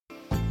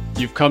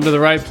You've come to the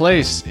right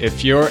place.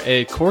 If you're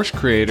a course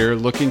creator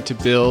looking to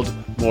build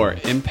more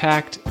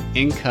impact,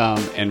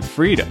 income, and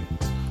freedom,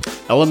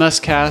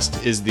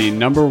 LMScast is the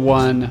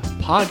 #1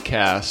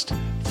 podcast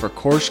for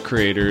course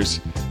creators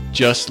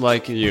just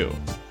like you.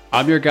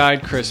 I'm your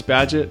guide, Chris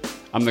Badgett.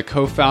 I'm the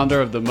co-founder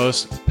of the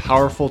most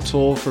powerful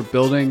tool for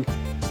building,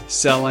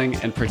 selling,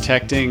 and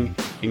protecting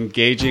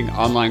engaging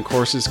online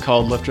courses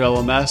called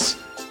LifterLMS.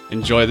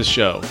 Enjoy the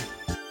show.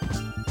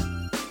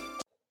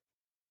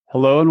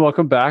 Hello and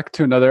welcome back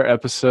to another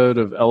episode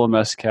of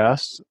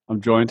LMScast.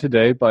 I'm joined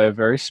today by a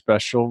very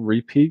special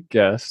repeat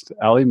guest,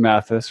 Allie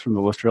Mathis from the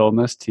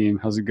LifterLMS team.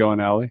 How's it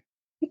going, Allie?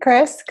 Hey,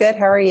 Chris. Good.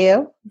 How are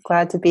you?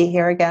 Glad to be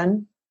here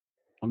again.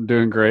 I'm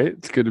doing great.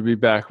 It's good to be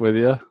back with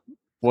you.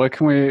 What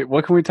can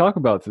we talk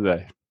about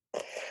today?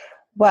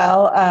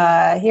 Well,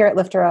 here at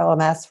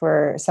LifterLMS,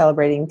 we're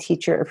celebrating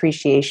Teacher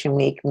Appreciation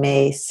Week,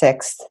 May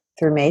 6th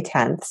through May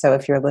 10th. So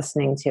if you're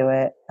listening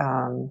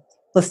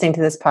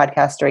to this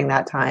podcast during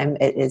that time,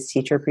 it is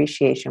Teacher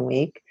Appreciation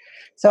Week.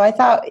 So I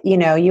thought, you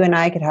and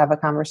I could have a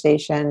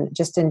conversation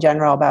just in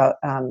general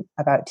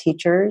about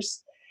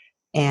teachers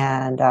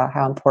and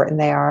how important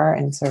they are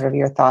and sort of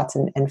your thoughts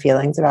and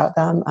feelings about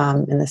them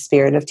in the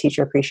spirit of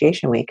Teacher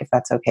Appreciation Week, if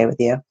that's okay with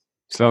you.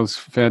 Sounds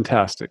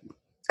fantastic.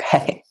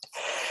 Okay.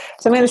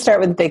 So I'm going to start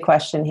with the big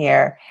question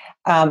here.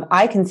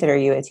 I consider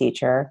you a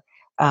teacher,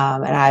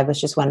 and I was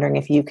just wondering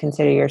if you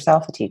consider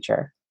yourself a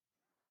teacher.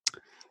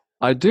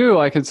 I do.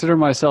 I consider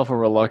myself a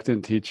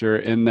reluctant teacher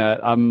in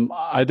that I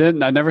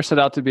never set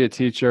out to be a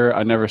teacher.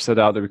 I never set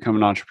out to become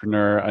an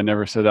entrepreneur. I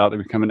never set out to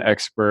become an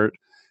expert.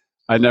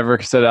 I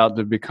never set out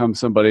to become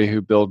somebody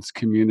who builds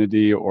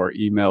community or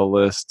email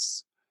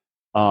lists,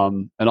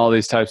 and all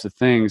these types of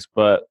things.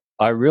 But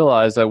I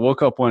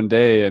woke up one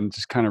day and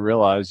just kind of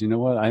realized, you know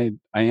what, I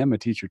am a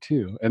teacher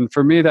too. And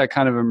for me, that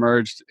kind of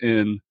emerged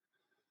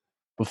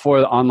before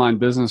the online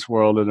business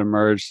world, it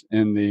emerged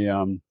in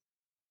the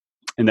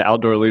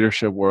outdoor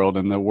leadership world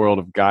and the world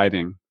of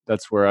guiding.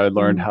 That's where I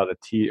learned how to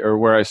teach, or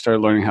where I started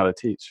learning how to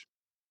teach.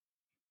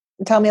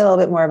 Tell me a little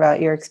bit more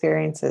about your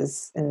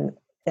experiences in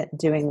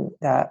doing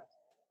that.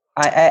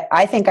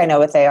 I think I know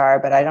what they are,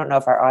 but I don't know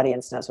if our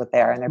audience knows what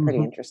they are, and they're pretty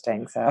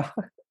interesting.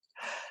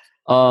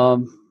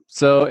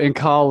 So in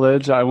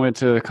college,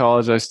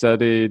 I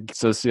studied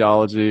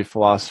sociology,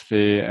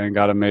 philosophy, and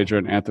got a major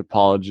in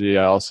anthropology.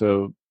 I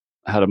also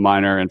had a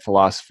minor in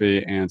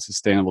philosophy and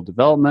sustainable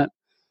development.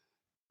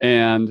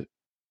 And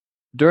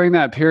during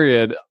that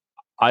period,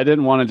 I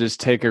didn't want to just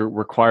take a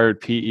required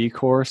PE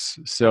course.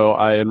 So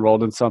I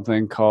enrolled in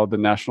something called the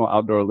National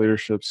Outdoor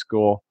Leadership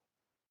School.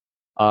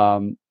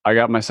 I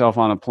got myself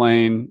on a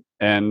plane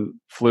and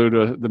flew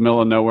to the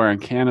middle of nowhere in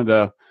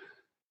Canada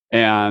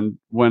and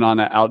went on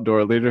an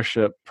outdoor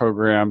leadership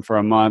program for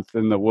a month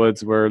in the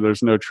woods where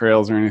there's no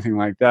trails or anything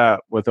like that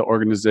with an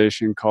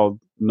organization called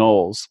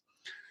Knowles.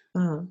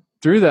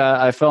 Through that,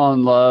 I fell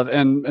in love.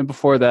 And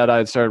before that, I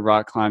had started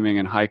rock climbing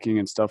and hiking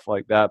and stuff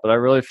like that. But I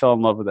really fell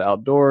in love with the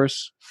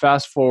outdoors.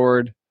 Fast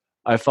forward,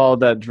 I followed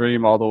that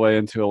dream all the way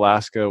into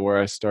Alaska, where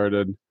I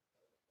started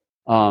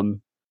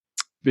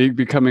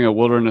becoming a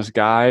wilderness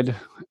guide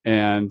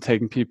and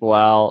taking people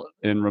out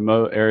in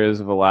remote areas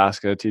of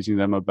Alaska, teaching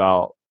them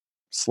about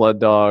sled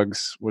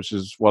dogs, which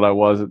is what I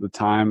was at the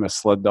time, a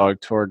sled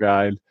dog tour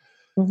guide,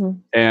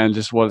 and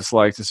just what it's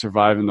like to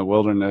survive in the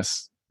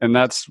wilderness. And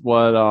that's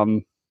what,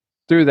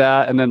 through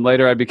that, and then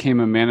later I became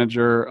a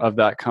manager of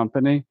that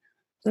company,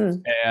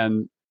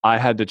 and I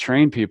had to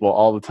train people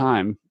all the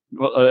time,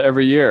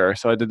 every year.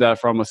 So I did that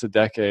for almost a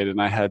decade, and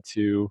I had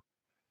to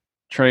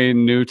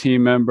train new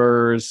team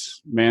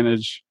members,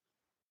 manage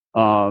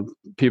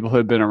people who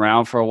had been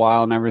around for a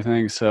while and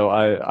everything. So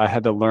I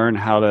had to learn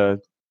how to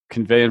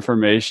convey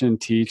information,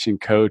 teach and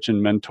coach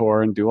and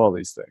mentor and do all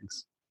these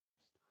things.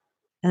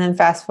 And then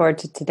fast forward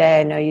to today,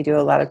 I know you do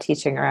a lot of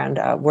teaching around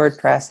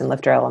WordPress and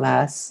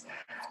LifterLMS.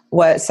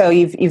 So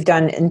you've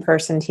done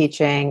in-person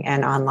teaching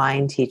and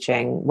online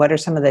teaching. What are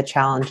some of the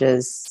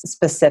challenges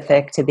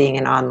specific to being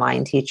an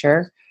online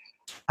teacher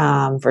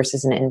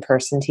versus an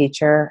in-person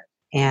teacher?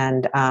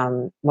 And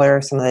what are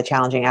some of the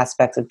challenging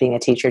aspects of being a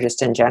teacher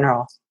just in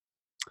general?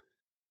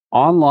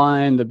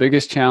 Online, the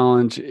biggest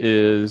challenge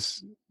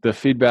is the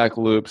feedback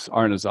loops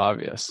aren't as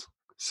obvious.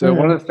 So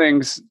one of the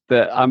things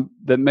that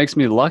makes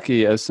me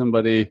lucky as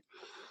somebody,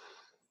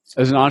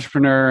 as an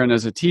entrepreneur and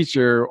as a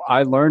teacher,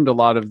 I learned a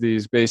lot of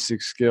these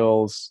basic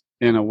skills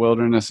in a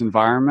wilderness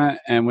environment.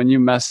 And when you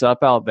mess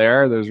up out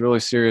there, there's really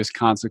serious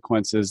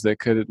consequences that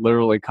could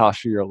literally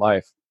cost you your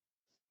life.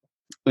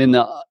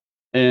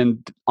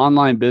 In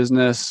online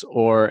business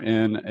or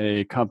in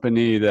a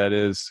company that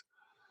is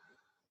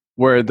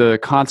where the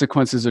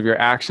consequences of your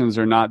actions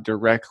are not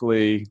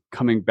directly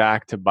coming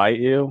back to bite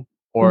you,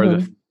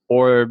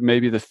 or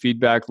maybe the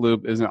feedback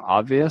loop isn't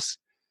obvious,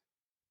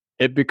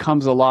 it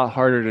becomes a lot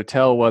harder to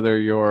tell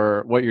whether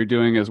what you're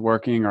doing is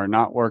working or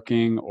not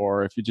working,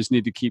 or if you just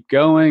need to keep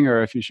going,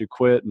 or if you should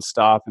quit and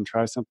stop and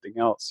try something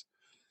else.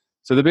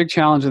 So the big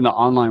challenge in the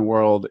online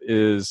world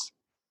is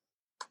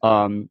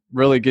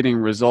really getting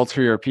results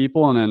for your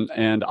people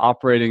and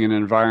operating in an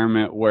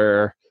environment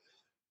where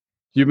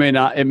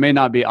it may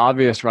not be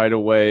obvious right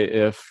away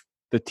if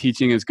the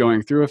teaching is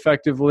going through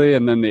effectively,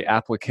 and then the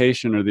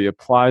application or the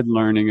applied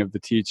learning of the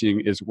teaching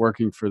is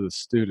working for the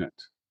student.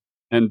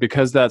 And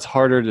because that's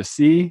harder to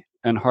see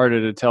and harder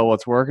to tell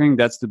what's working,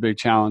 that's the big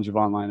challenge of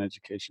online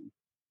education.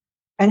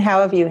 And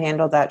how have you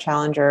handled that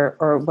challenge,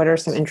 or what are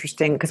some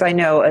interesting, because I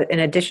know in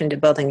addition to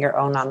building your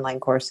own online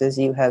courses,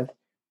 you have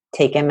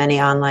taken many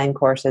online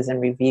courses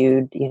and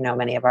reviewed,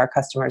 many of our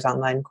customers'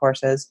 online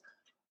courses.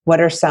 What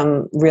are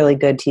some really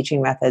good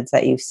teaching methods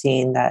that you've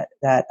seen that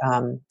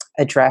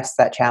address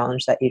that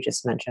challenge that you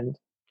just mentioned?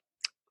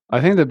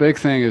 I think the big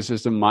thing is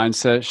just a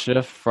mindset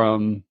shift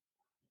from,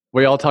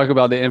 we all talk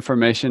about the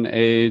information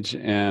age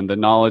and the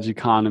knowledge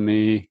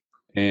economy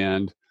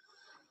and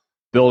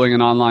building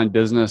an online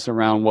business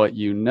around what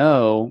you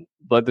know.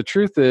 But the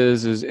truth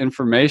is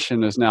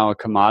information is now a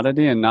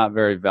commodity and not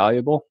very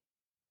valuable.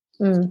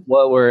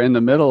 What we're in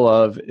the middle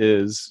of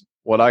is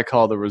what I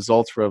call the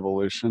results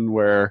revolution,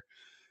 where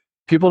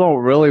people don't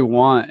really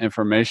want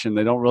information.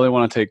 They don't really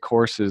want to take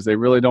courses. They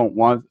really don't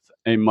want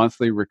a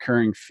monthly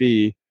recurring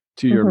fee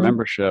to your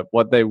membership.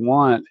 What they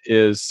want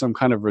is some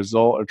kind of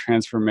result or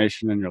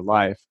transformation in your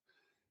life.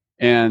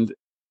 And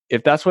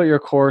if that's what your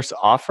course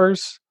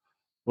offers,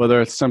 whether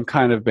it's some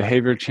kind of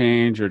behavior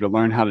change or to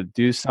learn how to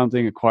do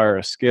something, acquire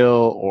a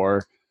skill,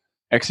 or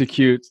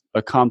execute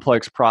a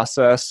complex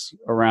process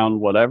around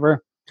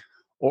whatever,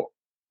 or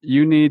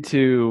you need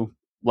to,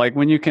 like,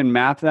 when you can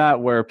map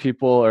that where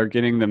people are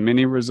getting the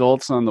mini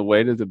results on the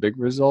way to the big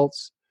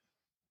results,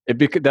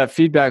 that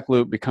feedback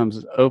loop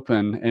becomes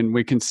open, and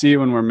we can see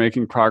when we're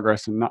making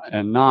progress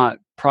and not.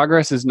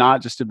 Progress is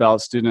not just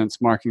about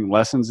students marking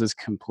lessons as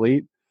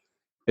complete.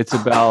 It's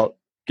about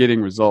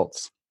getting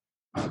results.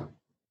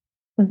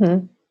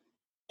 Mm-hmm.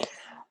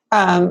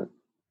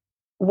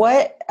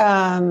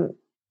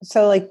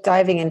 So like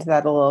diving into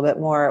that a little bit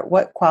more,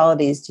 what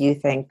qualities do you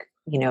think,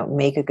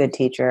 make a good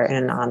teacher in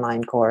an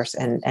online course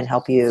and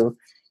help you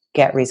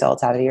get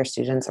results out of your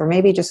students? Or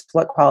maybe just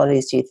what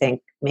qualities do you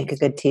think make a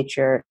good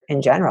teacher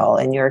in general,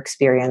 in your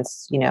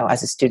experience,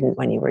 as a student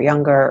when you were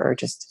younger, or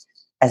just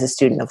as a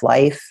student of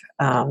life?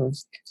 What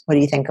do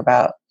you think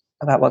about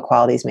what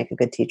qualities make a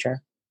good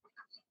teacher?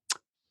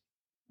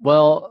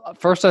 Well,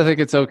 first, I think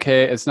it's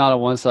okay. It's not a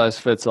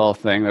one-size-fits-all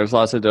thing. There's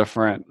lots of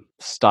different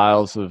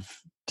styles of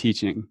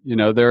teaching.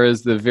 There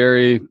is the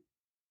very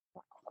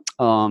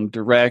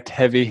direct,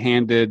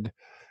 heavy-handed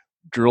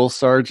drill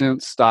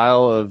sergeant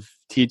style of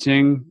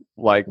teaching,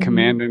 like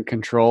command and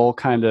control,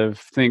 kind of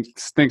think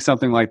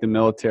something like the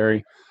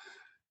military.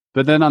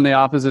 But then on the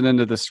opposite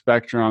end of the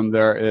spectrum,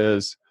 there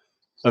is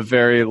a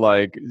very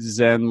like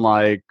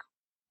Zen-like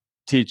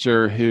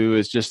teacher who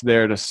is just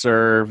there to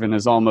serve and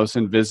is almost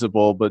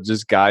invisible, but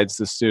just guides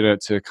the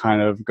student to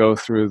kind of go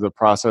through the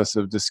process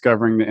of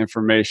discovering the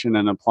information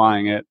and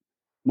applying it,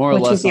 more or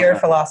less. Which is your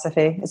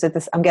philosophy? Is it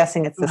this? I'm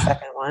guessing it's the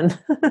second one.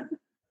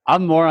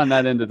 I'm more on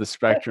that end of the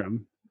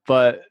spectrum,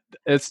 but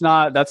it's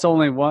not. That's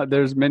only one.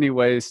 There's many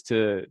ways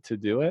to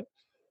do it,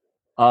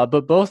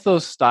 but both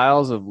those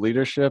styles of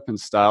leadership and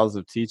styles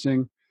of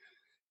teaching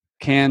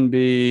can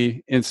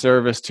be in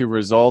service to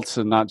results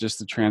and not just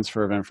the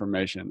transfer of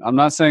information. I'm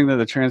not saying that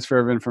the transfer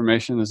of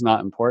information is not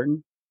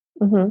important,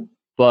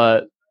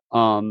 but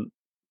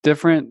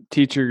different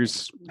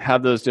teachers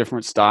have those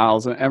different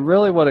styles. And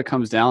really what it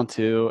comes down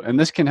to, and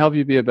this can help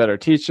you be a better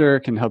teacher,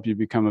 it can help you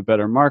become a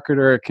better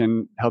marketer, it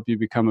can help you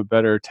become a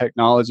better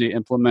technology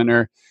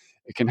implementer,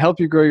 it can help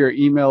you grow your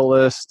email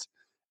list,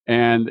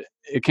 and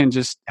it can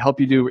just help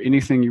you do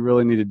anything you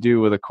really need to do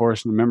with a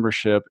course and a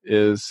membership,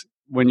 is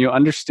when you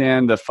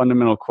understand the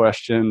fundamental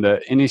question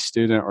that any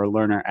student or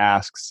learner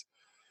asks,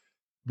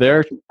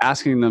 they're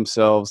asking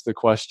themselves the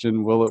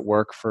question, will it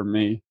work for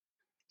me?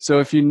 So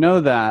if you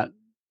know that,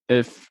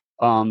 if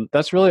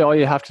that's really all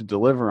you have to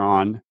deliver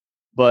on,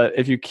 but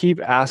if you keep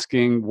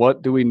asking,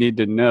 what do we need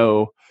to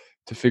know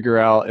to figure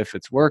out if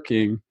it's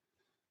working?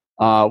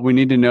 We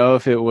need to know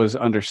if it was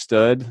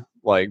understood.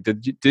 Like,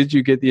 did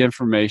you get the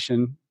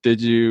information? Did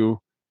you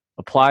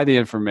apply the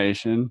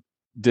information?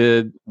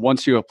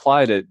 Once you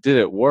applied it, did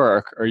it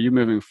work? Are you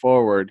moving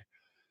forward?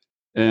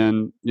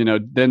 And,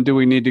 then do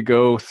we need to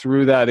go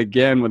through that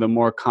again with a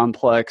more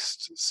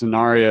complex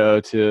scenario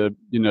to,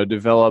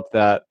 develop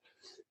that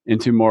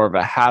into more of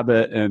a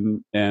habit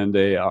and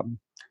a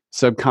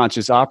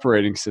subconscious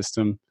operating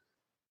system?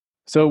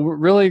 So we're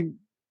really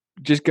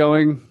just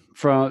going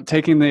from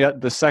taking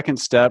the second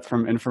step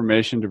from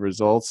information to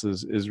results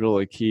is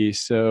really key.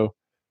 So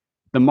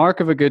the mark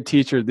of a good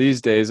teacher these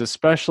days,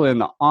 especially in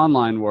the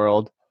online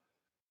world,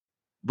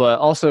 but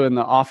also in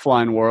the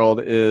offline world,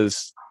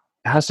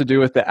 has to do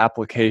with the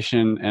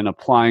application and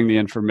applying the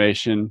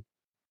information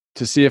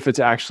to see if it's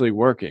actually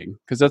working,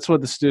 because that's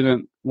what the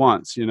student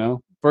wants.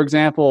 For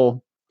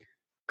example,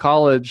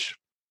 college,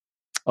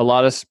 a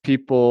lot of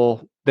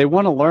people, they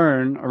want to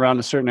learn around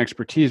a certain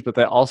expertise, but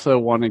they also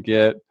want to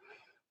get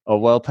a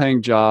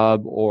well-paying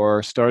job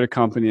or start a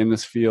company in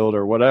this field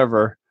or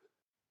whatever.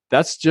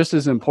 That's just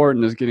as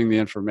important as getting the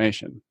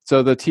information.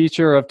 So the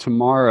teacher of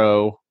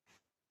tomorrow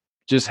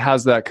just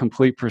has that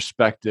complete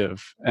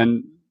perspective.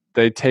 And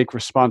they take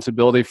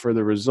responsibility for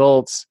the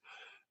results,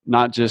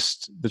 not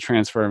just the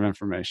transfer of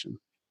information.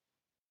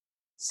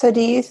 So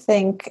do you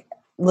think,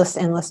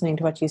 listening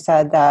to what you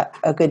said, that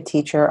a good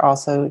teacher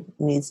also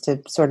needs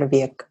to sort of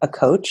be a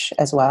coach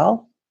as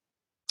well?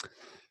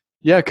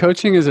 Yeah,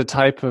 coaching is a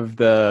type of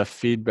the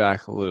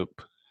feedback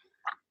loop.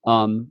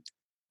 And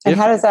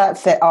how does that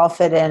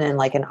fit in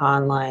like an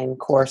online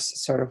course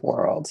sort of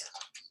world?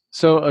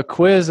 So a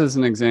quiz, as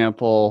an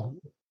example,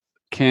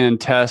 can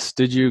test,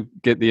 did you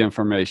get the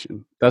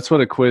information? That's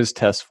what a quiz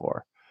tests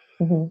for.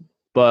 Mm-hmm.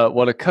 But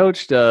what a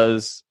coach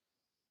does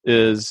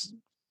is,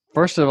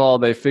 first of all,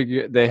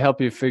 they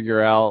help you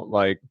figure out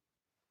like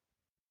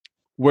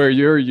where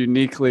you're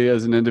uniquely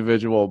as an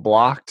individual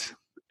blocked,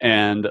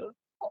 and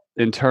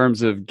in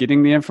terms of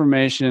getting the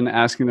information,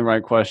 asking the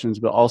right questions,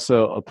 but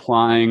also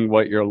applying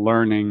what you're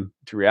learning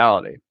to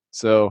reality.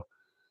 So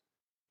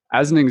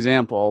as an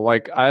example,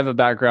 like I have a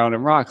background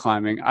in rock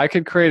climbing. I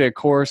could create a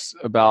course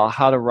about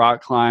how to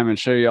rock climb and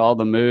show you all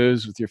the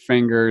moves with your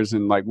fingers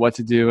and like what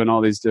to do and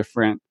all these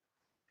different,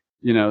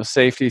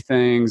 safety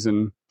things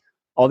and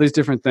all these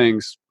different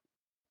things.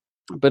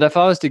 But if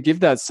I was to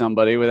give that to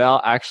somebody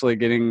without actually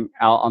getting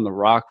out on the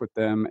rock with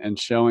them and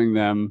showing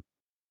them,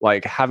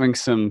 like having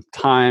some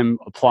time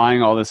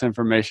applying all this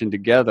information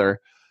together,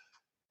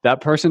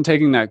 that person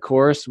taking that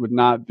course would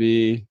not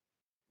be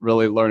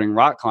really learning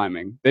rock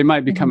climbing. They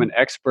might become an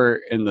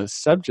expert in the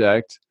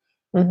subject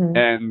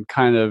and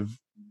kind of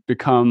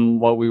become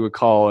what we would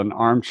call an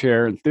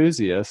armchair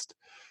enthusiast.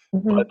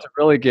 But to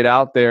really get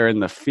out there in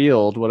the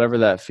field, whatever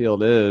that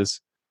field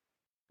is,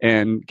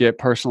 and get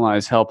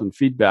personalized help and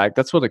feedback,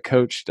 that's what a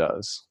coach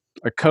does.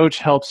 A coach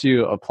helps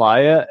you apply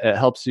it. It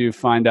helps you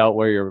find out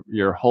where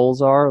your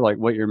holes are, like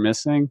what you're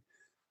missing.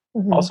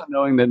 Also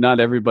knowing that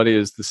not everybody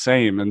is the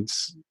same and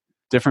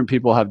different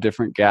people have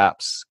different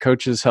gaps.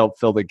 Coaches help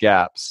fill the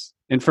gaps.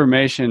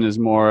 Information is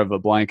more of a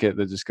blanket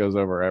that just goes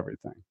over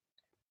everything.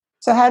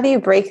 So how do you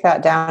break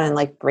that down and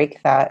like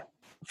break that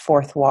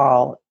fourth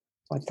wall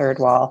or third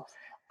wall,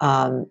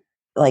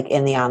 like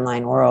in the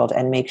online world,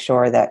 and make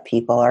sure that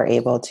people are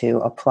able to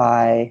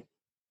apply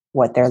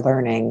what they're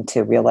learning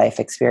to real life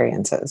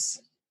experiences?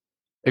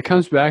 It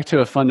comes back to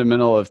a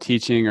fundamental of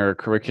teaching or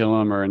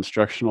curriculum or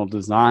instructional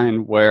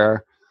design,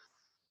 where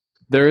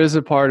there is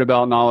a part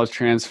about knowledge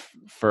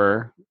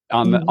transfer.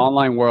 On the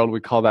online world,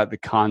 we call that the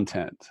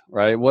content,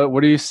 right?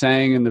 What are you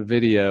saying in the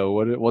video?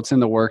 What's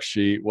in the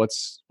worksheet?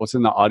 What's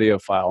in the audio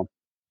file?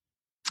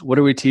 What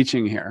are we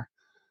teaching here?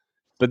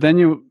 But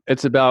then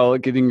it's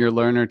about getting your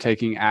learner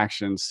taking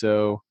action.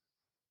 So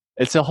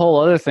it's a whole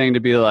other thing to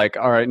be like,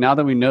 all right, now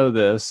that we know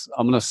this,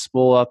 I'm going to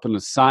spool up an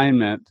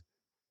assignment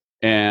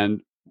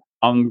and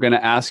I'm going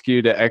to ask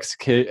you to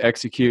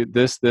execute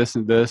this, this,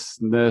 and this,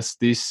 and this,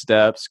 these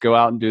steps, go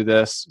out and do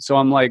this. So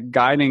I'm like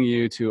guiding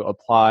you to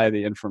apply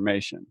the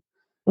information.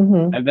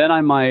 And then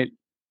I might,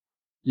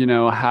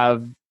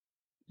 have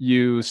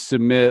you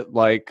submit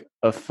like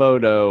a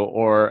photo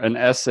or an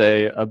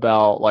essay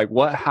about like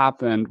what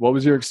happened, what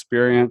was your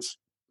experience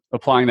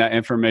applying that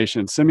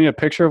information. Send me a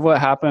picture of what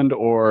happened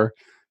or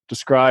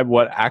describe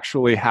what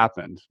actually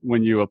happened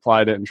when you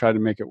applied it and tried to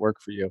make it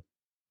work for you.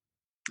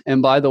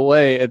 And by the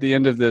way, at the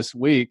end of this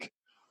week,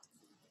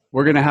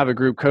 we're going to have a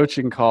group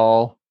coaching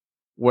call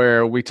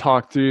where we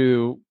talk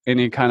through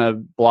any kind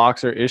of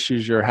blocks or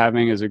issues you're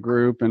having as a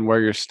group and where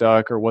you're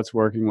stuck or what's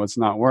working, what's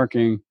not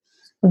working.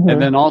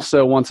 And then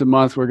also once a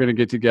month, we're going to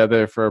get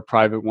together for a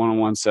private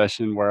one-on-one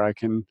session where I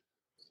can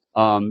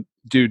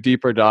do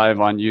deeper dive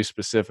on you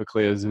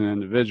specifically as an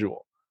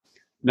individual.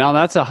 Now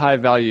that's a high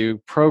value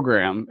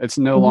program. It's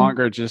no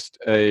longer just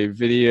a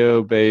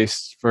video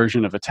based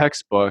version of a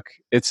textbook.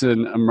 It's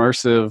an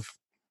immersive,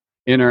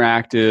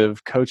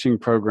 interactive coaching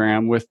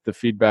program with the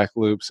feedback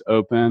loops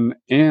open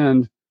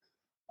and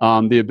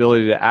the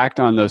ability to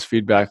act on those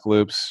feedback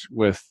loops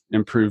with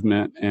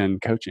improvement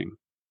and coaching.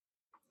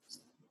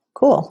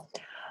 Cool.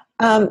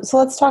 So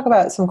let's talk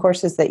about some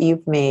courses that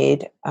you've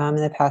made in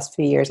the past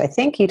few years. I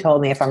think you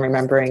told me, if I'm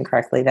remembering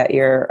correctly, that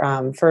your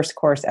first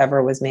course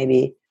ever was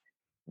maybe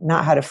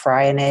not how to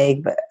fry an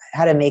egg, but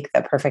how to make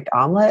the perfect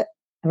omelet.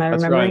 Am I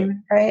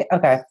remembering right?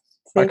 Okay.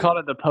 I called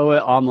it the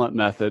poet omelet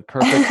method.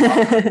 Perfect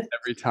omelet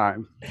every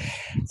time.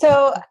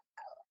 So,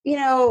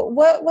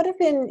 what have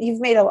been, you've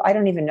made, I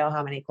don't even know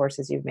how many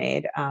courses you've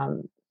made.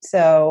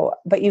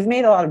 But you've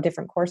made a lot of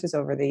different courses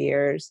over the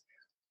years.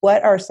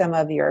 What are some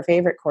of your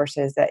favorite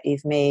courses that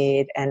you've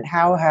made, and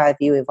how have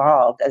you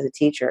evolved as a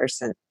teacher,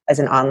 as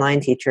an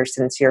online teacher,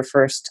 since your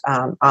first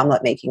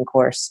omelet making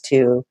course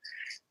to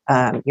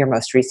your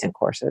most recent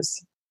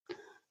courses?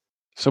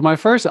 So my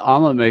first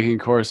omelet making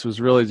course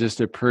was really just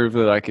to prove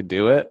that I could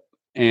do it.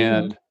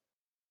 And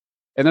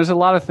there's a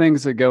lot of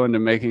things that go into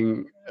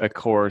making a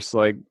course.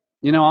 Like,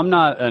 I'm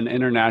not an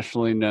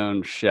internationally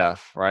known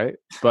chef, right?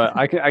 But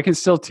I can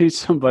still teach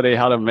somebody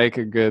how to make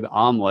a good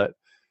omelet.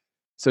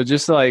 So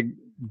just like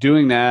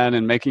doing that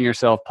and making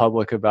yourself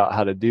public about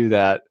how to do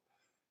that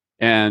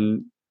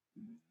and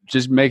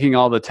just making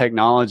all the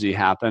technology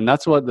happen.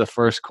 That's what the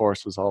first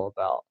course was all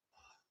about.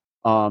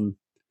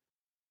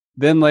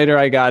 then later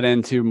I got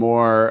into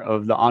more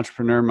of the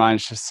entrepreneur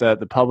mindset,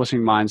 the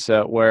publishing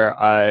mindset, where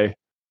I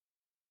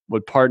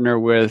would partner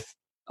with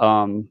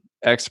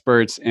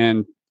experts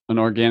in an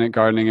organic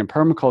gardening and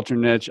permaculture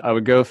niche. I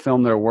would go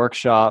film their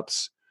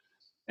workshops,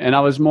 and I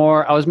was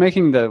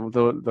making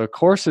the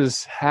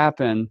courses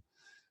happen,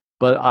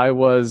 but I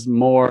was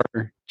more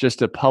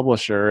just a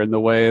publisher in the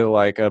way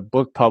like a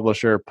book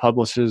publisher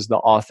publishes the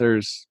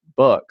author's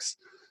books.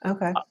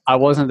 Okay. I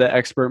wasn't the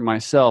expert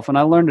myself, and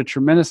I learned a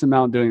tremendous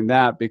amount doing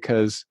that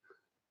because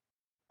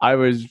I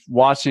was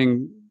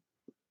watching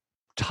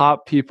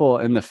top people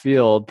in the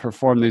field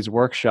perform these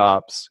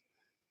workshops,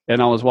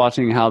 and I was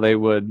watching how they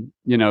would,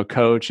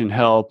 coach and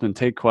help and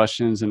take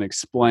questions and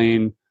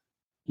explain,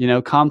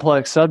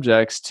 complex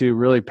subjects to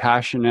really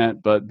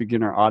passionate but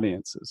beginner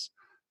audiences.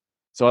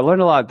 So I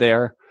learned a lot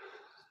there.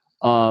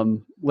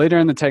 Later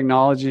in the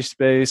technology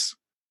space,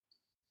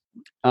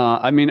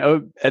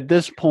 at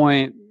this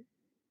point,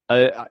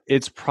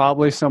 it's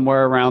probably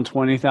somewhere around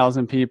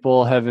 20,000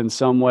 people have in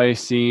some way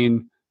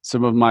seen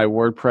some of my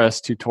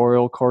WordPress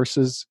tutorial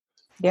courses.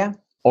 Yeah.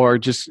 Or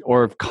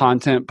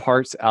content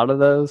parts out of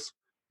those.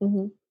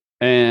 Mm-hmm.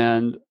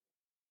 And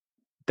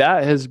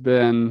that has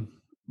been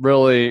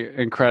really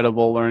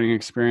incredible learning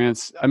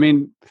experience. I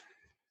mean,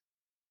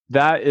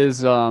 that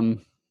is, and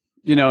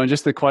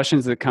just the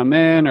questions that come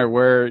in or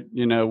where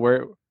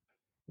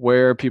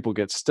people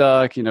get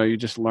stuck, you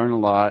just learn a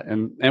lot.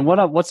 And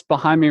what's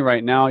behind me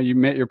right now,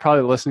 you're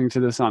probably listening to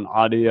this on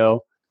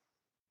audio,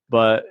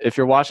 but if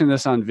you're watching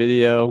this on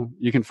video,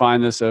 you can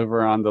find this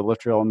over on the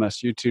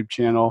LifterLMS YouTube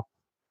channel.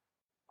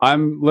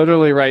 I'm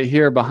literally right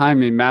here behind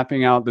me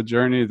mapping out the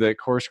journey that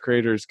course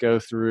creators go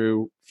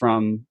through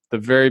from the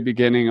very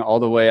beginning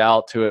all the way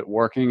out to it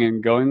working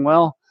and going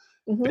well,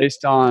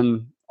 based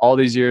on all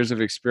these years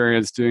of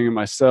experience doing it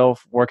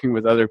myself, working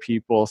with other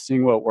people,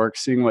 seeing what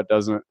works, seeing what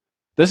doesn't.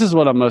 This is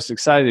what I'm most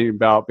excited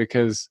about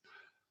because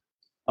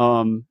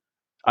there's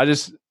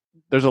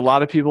a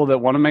lot of people that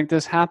want to make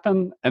this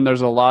happen, and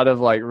there's a lot of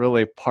like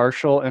really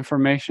partial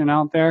information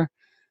out there.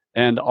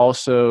 And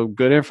also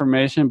good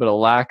information, but a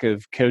lack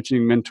of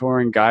coaching,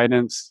 mentoring,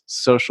 guidance,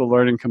 social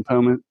learning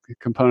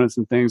components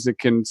and things that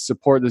can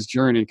support this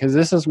journey. Because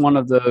this is one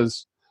of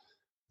those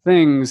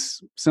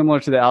things similar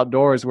to the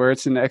outdoors where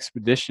it's an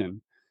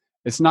expedition.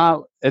 It's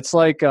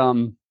like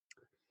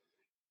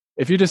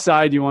if you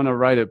decide you want to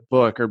write a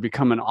book or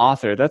become an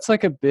author, that's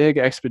like a big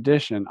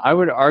expedition. I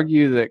would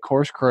argue that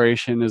course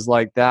creation is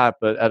like that,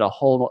 but at a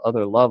whole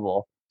other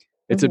level.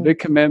 It's a big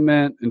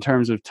commitment in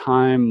terms of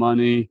time,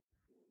 money,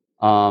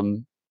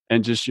 and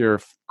just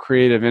your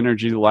creative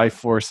energy, life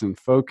force, and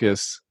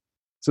focus.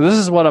 So this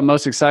is what I'm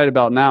most excited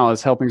about now,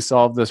 is helping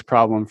solve this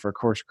problem for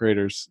course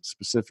creators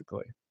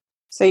specifically.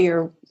 So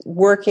you're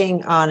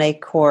working on a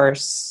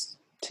course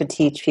to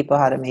teach people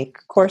how to make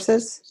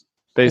courses?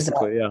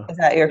 Basically, Is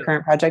that your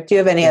current project? Do you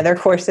have any other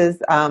courses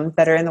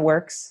that are in the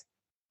works?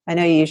 I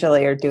know you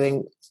usually are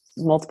doing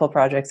multiple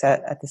projects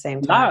at the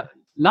same time.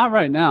 Not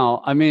right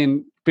now. I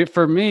mean,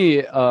 for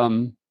me,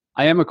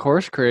 I am a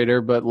course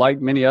creator, but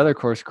like many other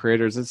course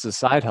creators, it's a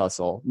side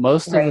hustle.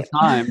 Most of the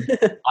time,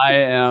 I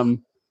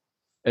am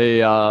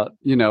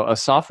a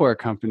software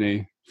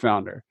company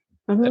founder,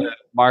 a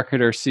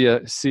marketer,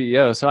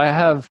 CEO. So I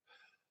have,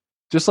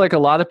 just like a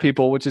lot of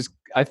people, which is,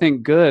 I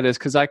think, good, is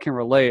because I can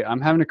relate.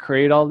 I'm having to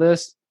create all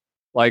this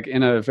like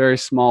in a very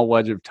small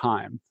wedge of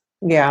time.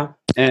 Yeah.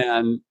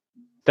 And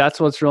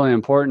that's what's really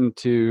important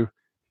to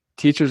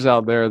teachers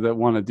out there that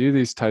want to do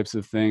these types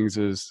of things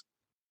is,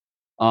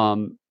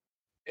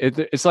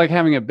 it's like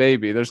having a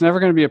baby. There's never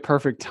going to be a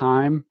perfect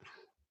time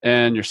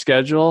in your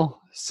schedule.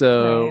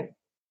 So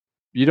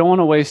you don't want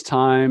to waste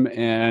time,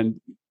 and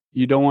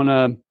you don't want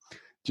to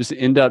just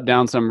end up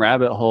down some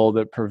rabbit hole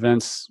that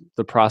prevents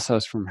the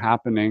process from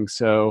happening.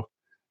 So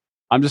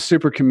I'm just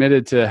super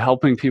committed to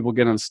helping people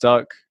get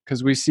unstuck,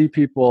 because we see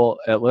people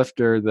at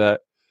Lifter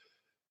that,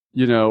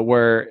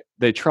 where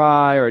they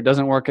try or it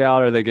doesn't work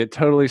out, or they get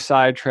totally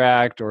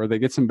sidetracked, or they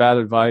get some bad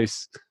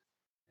advice.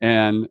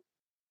 And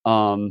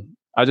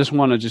I just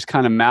want to just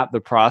kind of map the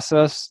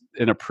process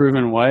in a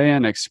proven way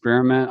and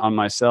experiment on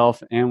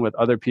myself and with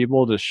other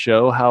people to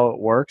show how it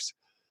works.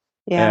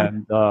 Yeah.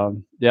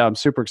 And I'm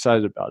super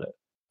excited about it.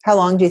 How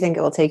long do you think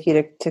it will take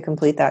you to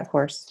complete that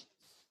course?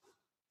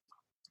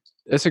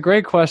 It's a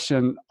great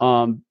question,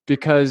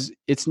 because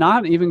it's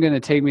not even going to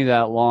take me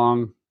that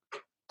long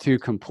to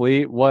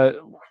complete.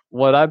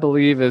 What I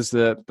believe is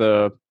that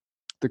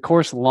the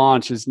course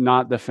launch is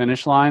not the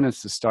finish line,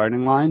 it's the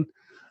starting line.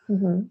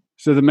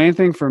 So the main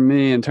thing for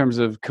me in terms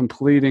of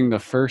completing the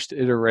first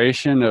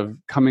iteration of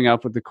coming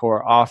up with the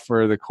core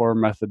offer, the core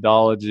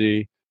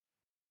methodology,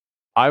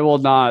 I will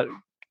not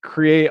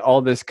create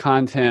all this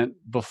content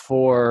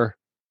before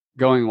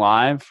going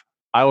live.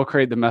 I will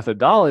create the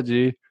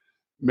methodology,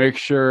 make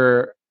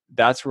sure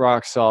that's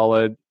rock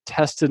solid,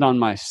 test it on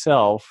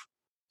myself,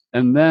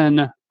 and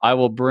then I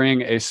will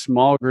bring a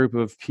small group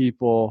of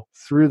people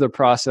through the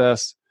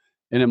process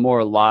in a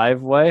more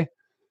live way.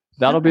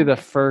 That'll be the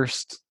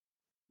first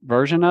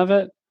version of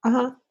it.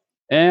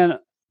 And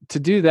to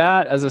do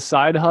that as a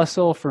side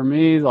hustle for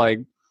me, like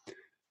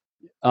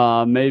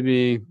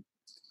maybe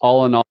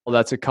all in all,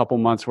 that's a couple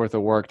months worth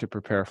of work to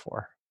prepare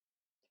for.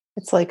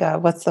 It's like,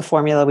 what's the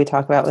formula we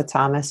talk about with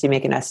Thomas? You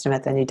make an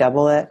estimate, then you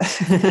double it.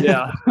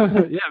 Yeah.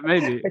 Yeah,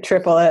 maybe. Or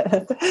triple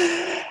it.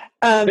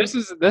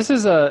 This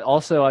is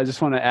also, I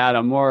just want to add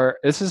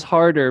this is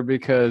harder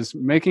because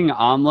making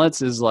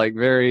omelets is like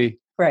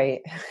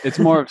right. It's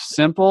more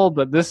simple,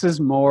 but this is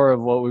more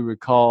of what we would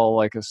call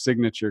like a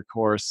signature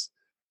course.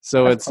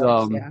 So Of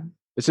course, yeah.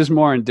 it's just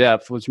more in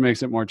depth, which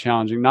makes it more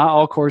challenging. Not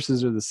all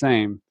courses are the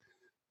same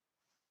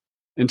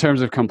in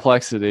terms of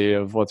complexity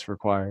of what's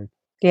required.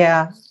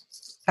 Yeah,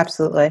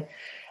 absolutely.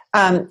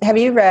 Have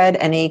you read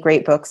any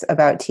great books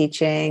about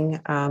teaching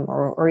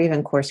or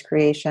even course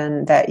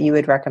creation that you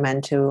would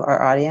recommend to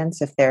our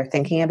audience if they're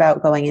thinking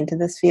about going into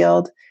this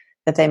field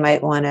that they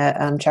might want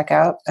to check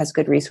out as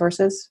good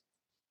resources?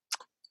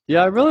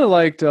 Yeah, I really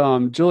liked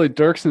Julie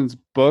Dirkson's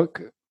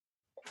book.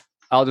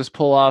 I'll just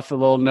pull off a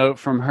little note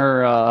from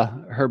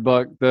her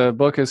book. The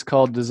book is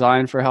called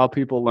Design for How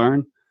People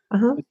Learn.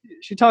 Uh-huh.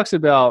 She talks a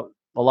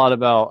lot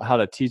about how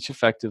to teach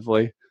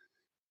effectively.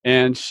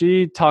 And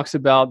she talks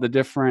about the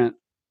different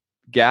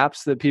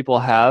gaps that people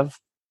have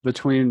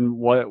between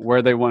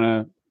where they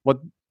want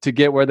to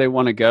get where they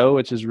want to go,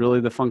 which is really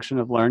the function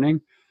of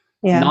learning.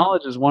 Yeah.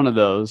 Knowledge is one of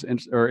those,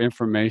 or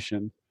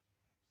information.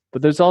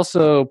 But there's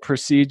also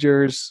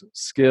procedures,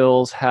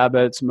 skills,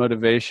 habits,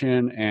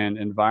 motivation, and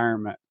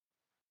environment.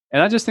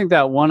 And I just think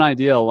that one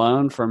idea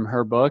alone from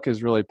her book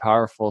is really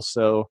powerful.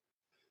 So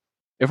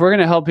if we're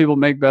going to help people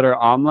make better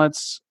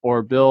omelets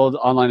or build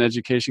online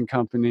education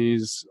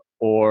companies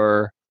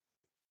or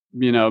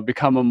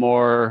become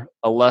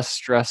a less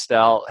stressed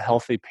out,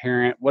 healthy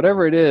parent,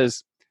 whatever it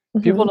is,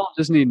 people don't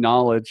just need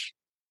knowledge.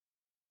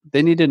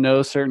 They need to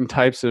know certain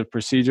types of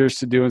procedures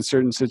to do in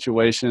certain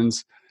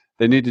situations.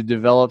 They need to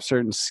develop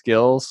certain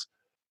skills.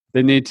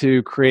 They need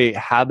to create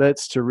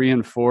habits to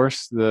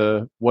reinforce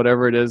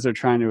whatever it is they're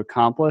trying to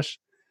accomplish.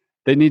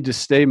 They need to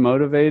stay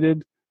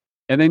motivated,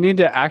 and they need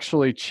to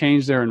actually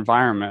change their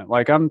environment.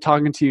 Like I'm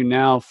talking to you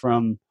now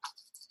from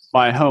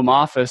my home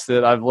office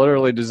that I've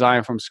literally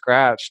designed from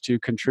scratch to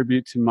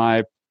contribute to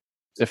my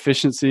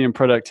efficiency and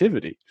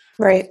productivity.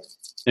 Right.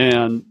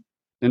 And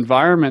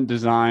environment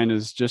design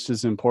is just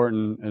as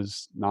important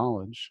as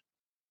knowledge.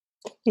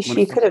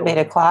 You could have made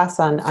a class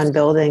on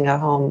building a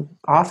home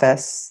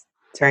office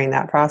during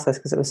that process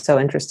because it was so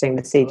interesting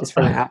to see just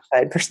from an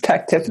outside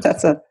perspective.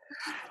 That's a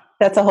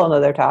whole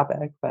nother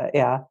topic, but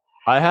yeah.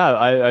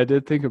 I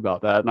did think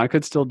about that, and I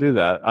could still do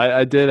that.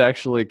 I did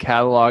actually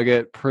catalog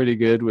it pretty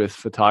good with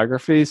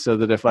photography so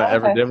that if I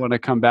ever did want to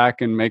come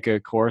back and make a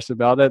course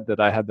about it, that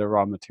I had the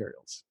raw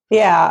materials.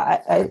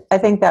 Yeah, I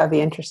think that would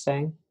be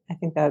interesting.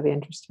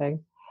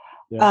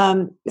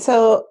 Yeah.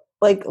 So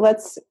like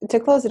to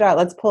close it out,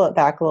 let's pull it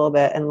back a little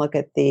bit and look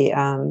at the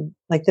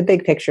like the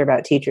big picture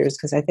about teachers,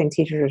 because I think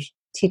teachers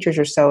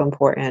are so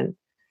important,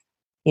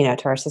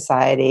 to our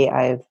society.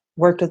 I've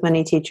worked with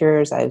many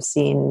teachers. I've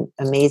seen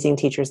amazing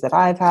teachers that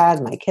I've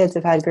had. My kids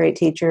have had great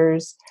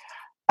teachers.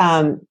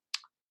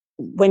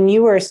 When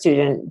you were a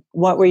student,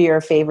 what were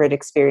your favorite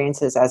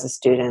experiences as a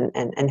student,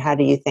 and how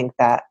do you think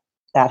that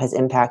has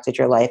impacted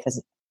your life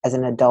as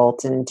an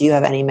adult? And do you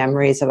have any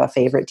memories of a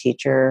favorite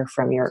teacher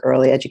from your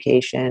early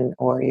education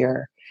or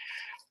your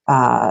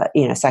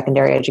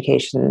secondary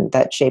education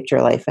that shaped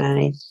your life in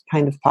any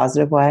kind of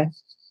positive way?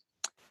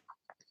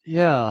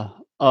 Yeah.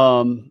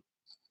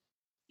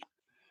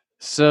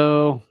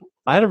 So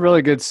I had a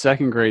really good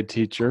second grade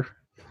teacher.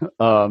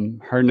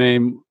 Her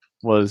name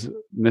was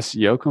Miss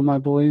Yoakum, I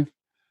believe.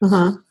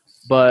 Uh-huh.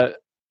 But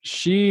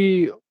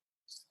she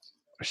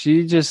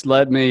just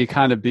let me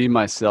kind of be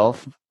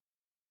myself.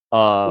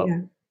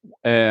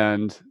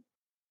 And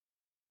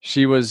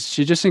she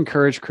just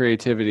encouraged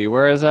creativity.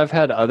 Whereas I've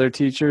had other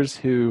teachers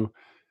who,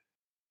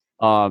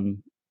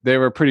 they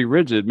were pretty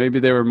rigid. Maybe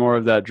they were more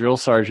of that drill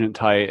sergeant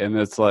type. And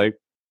it's like,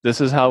 this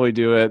is how we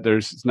do it.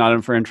 It's not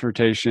in for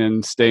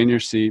interpretation. Stay in your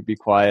seat, be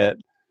quiet,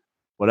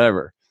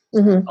 whatever.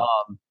 Mm-hmm.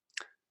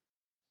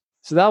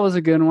 So that was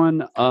a good one.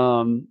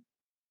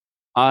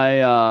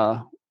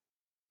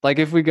 Like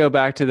if we go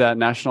back to that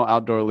National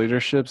Outdoor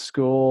Leadership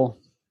School,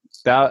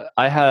 that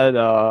I had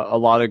a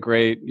lot of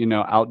great,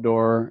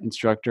 outdoor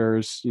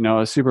instructors. I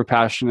was super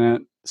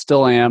passionate,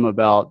 still am,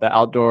 about the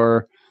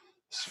outdoor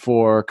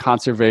for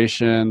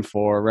conservation,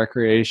 for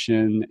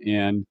recreation,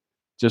 and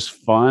just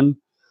fun.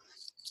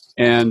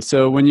 And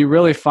so when you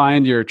really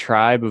find your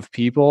tribe of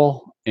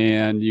people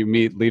and you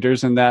meet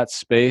leaders in that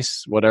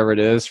space, whatever it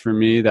is, for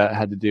me, that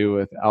had to do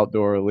with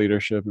outdoor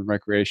leadership and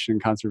recreation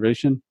and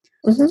conservation.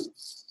 Mm-hmm.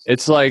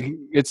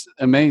 It's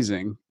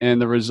amazing.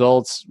 And the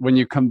results, when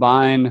you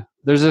combine,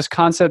 there's this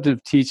concept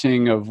of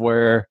teaching of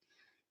where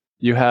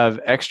you have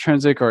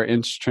extrinsic or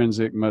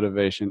intrinsic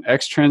motivation.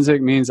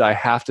 Extrinsic means I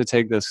have to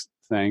take this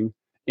thing.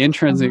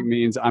 Intrinsic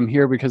means I'm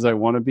here because I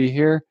want to be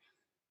here.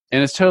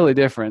 And it's totally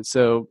different.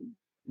 So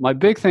my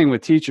big thing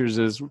with teachers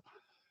is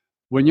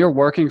when you're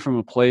working from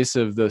a place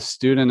of the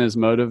student is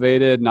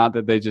motivated, not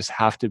that they just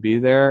have to be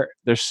there,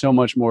 there's so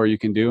much more you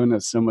can do, and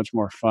it's so much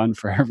more fun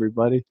for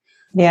everybody.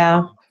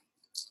 Yeah.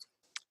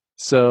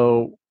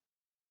 So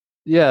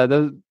yeah,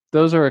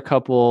 those are a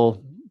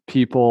couple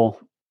people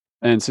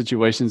and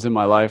situations in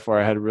my life where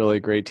I had really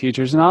great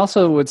teachers. And I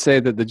also would say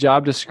that the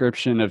job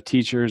description of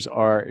teachers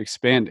are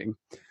expanding.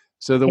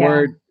 So the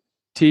word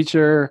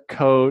teacher,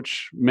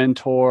 coach,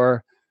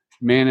 mentor,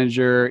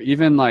 manager,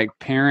 even like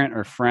parent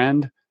or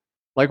friend,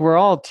 like we're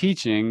all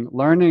teaching.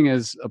 Learning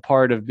is a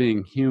part of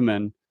being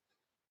human.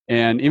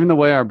 And even the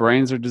way our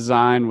brains are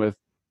designed with,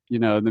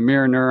 the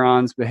mirror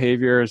neurons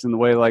behaviors and the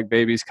way like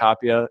babies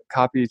copy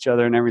each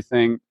other and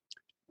everything,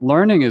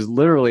 learning is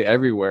literally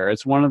everywhere.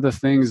 It's one of the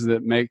things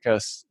that make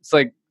us, it's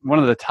like one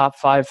of the top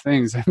 5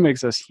 things that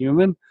makes us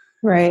human.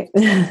 Right.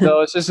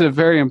 So it's just a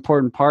very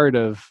important part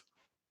of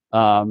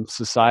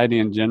society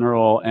in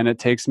general. And it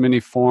takes many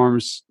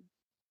forms,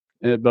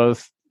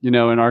 both, in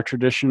our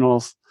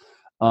traditional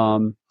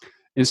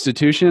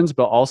institutions,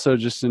 but also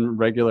just in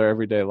regular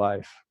everyday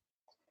life.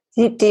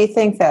 Do you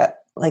think that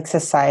like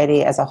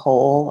society as a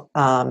whole,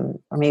 or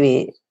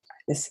maybe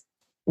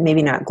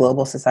not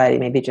global society,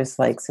 maybe just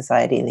like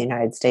society in the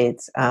United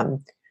States,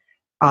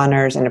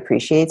 honors and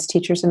appreciates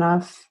teachers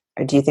enough?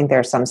 Or do you think there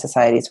are some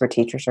societies where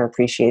teachers are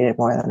appreciated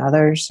more than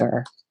others?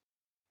 Or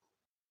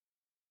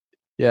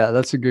yeah,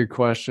 that's a good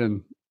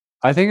question.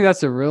 I think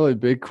that's a really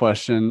big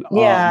question.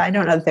 Yeah, I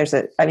don't know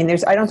that I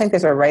don't think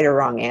there's a right or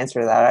wrong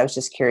answer to that. I was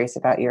just curious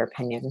about your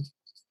opinion.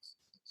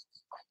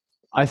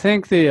 I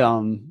think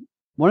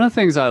one of the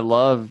things I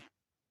love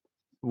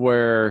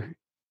where,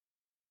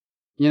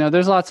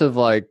 there's lots of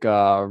like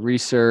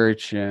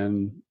research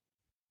and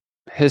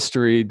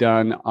history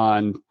done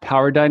on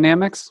power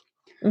dynamics.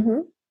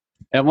 Mm-hmm.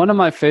 And one of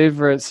my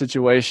favorite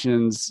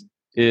situations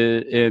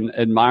in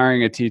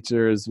admiring a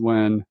teacher is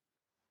when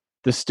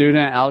the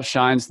student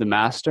outshines the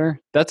master.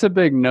 That's a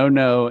big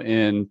no-no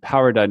in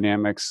power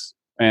dynamics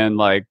and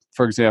like,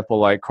 for example,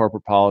 like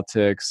corporate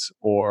politics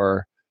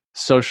or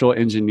social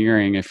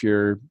engineering if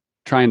you're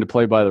trying to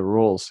play by the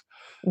rules.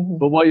 Mm-hmm.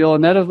 But what you'll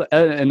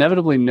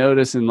inevitably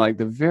notice in like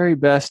the very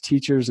best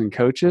teachers and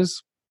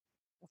coaches,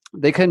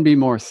 they couldn't be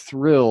more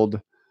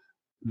thrilled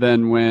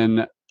than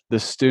when the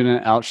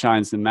student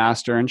outshines the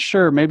master. And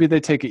sure, maybe they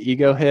take an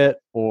ego hit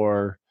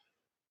or,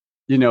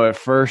 at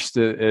first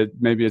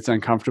maybe it's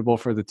uncomfortable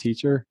for the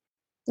teacher.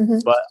 Mm-hmm.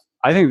 But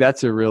I think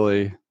that's a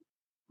really,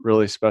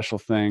 really special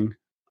thing.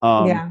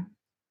 Yeah.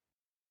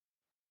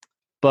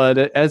 But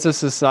as a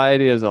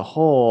society as a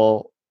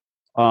whole,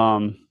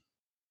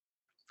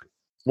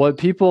 what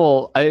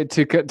people,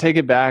 to take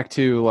it back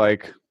to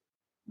like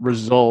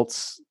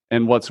results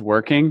and what's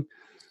working,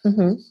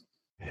 mm-hmm.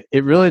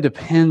 It really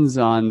depends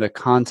on the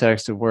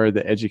context of where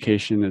the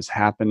education is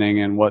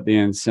happening and what the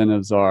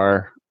incentives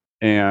are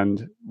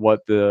and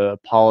what the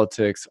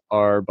politics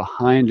are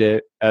behind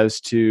it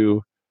as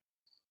to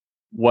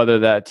whether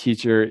that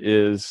teacher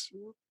is,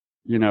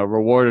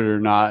 rewarded or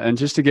not. And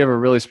just to give a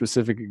really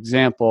specific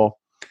example,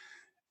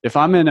 if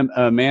I'm in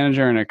a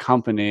manager in a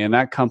company and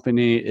that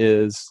company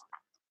is,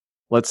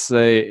 let's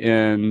say,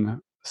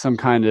 in some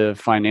kind of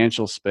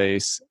financial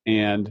space,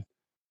 and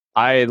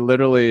I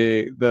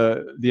literally,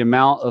 the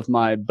amount of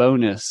my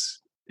bonus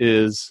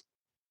is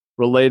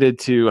related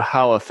to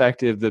how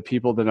effective the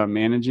people that I'm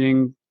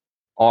managing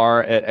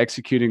are at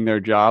executing their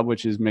job,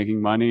 which is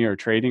making money or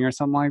trading or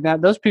something like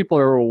that. Those people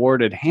are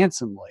rewarded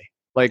handsomely,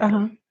 like,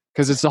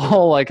 because it's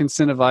all like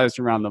incentivized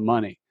around the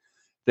money.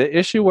 The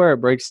issue where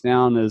it breaks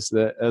down is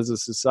that as a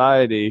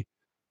society,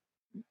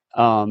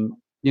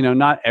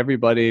 not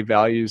everybody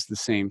values the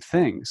same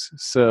things.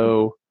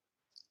 So,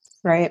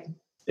 right.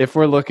 If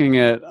we're looking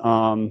at,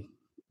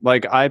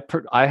 like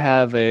I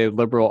have a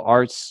liberal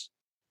arts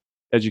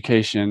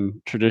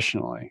education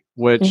traditionally,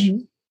 which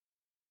mm-hmm.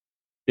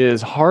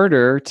 is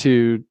harder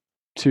to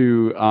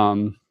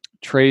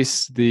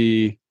trace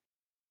the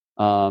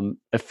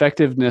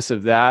effectiveness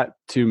of that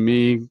to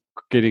me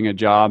getting a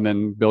job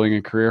and building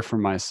a career for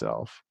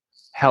myself.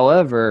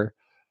 However,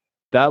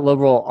 that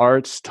liberal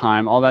arts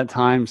time, all that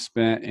time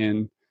spent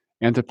in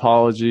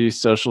anthropology,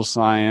 social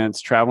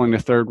science, traveling to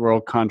third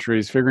world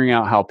countries, figuring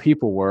out how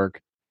people work,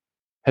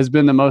 has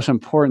been the most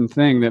important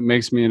thing that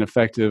makes me an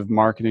effective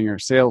marketing or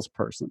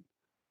salesperson.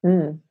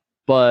 Mm.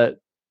 But,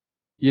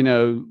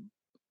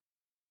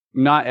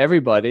 not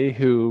everybody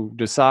who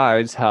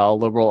decides how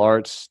liberal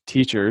arts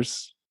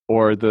teachers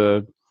or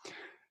the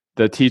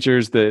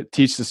teachers that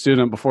teach the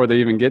student before they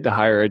even get to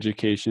higher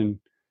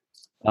education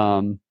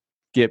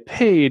get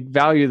paid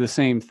value the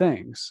same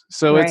things.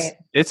 So right.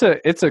 it's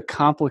a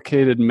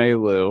complicated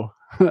milieu.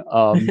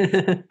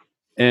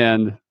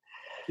 And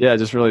yeah, it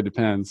just really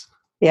depends.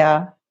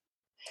 Yeah.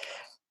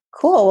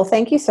 Cool. Well,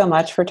 thank you so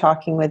much for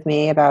talking with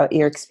me about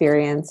your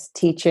experience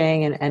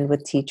teaching and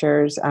with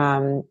teachers.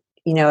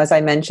 As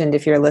I mentioned,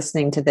 if you're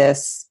listening to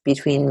this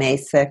between May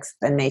 6th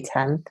and May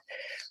 10th,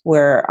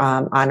 we're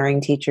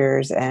honoring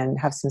teachers and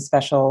have some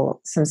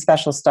special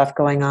stuff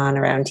going on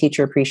around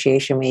Teacher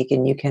Appreciation Week,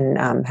 and you can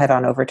head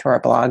on over to our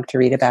blog to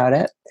read about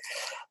it.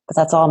 But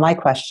that's all my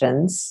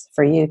questions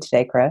for you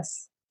today,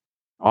 Chris.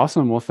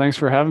 Awesome. Well, thanks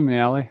for having me,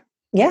 Allie.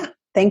 Yeah,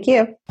 thank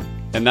you.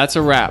 And that's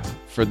a wrap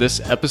for this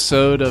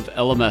episode of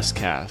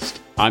LMScast.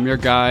 I'm your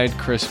guide,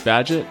 Chris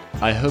Badgett.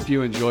 I hope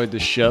you enjoyed the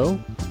show.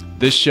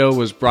 This show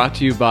was brought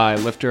to you by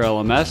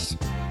LifterLMS,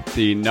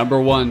 the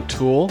 #1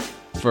 tool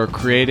for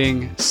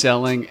creating,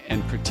 selling,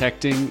 and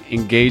protecting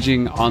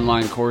engaging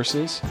online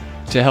courses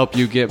to help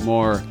you get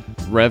more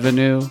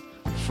revenue,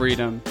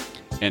 freedom,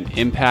 and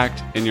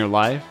impact in your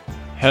life.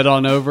 Head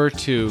on over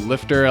to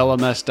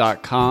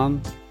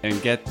LifterLMS.com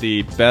and get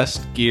the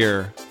best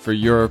gear for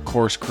your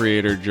course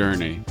creator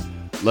journey.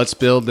 Let's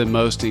build the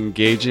most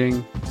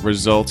engaging,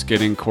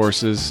 results-getting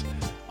courses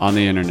on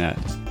the internet.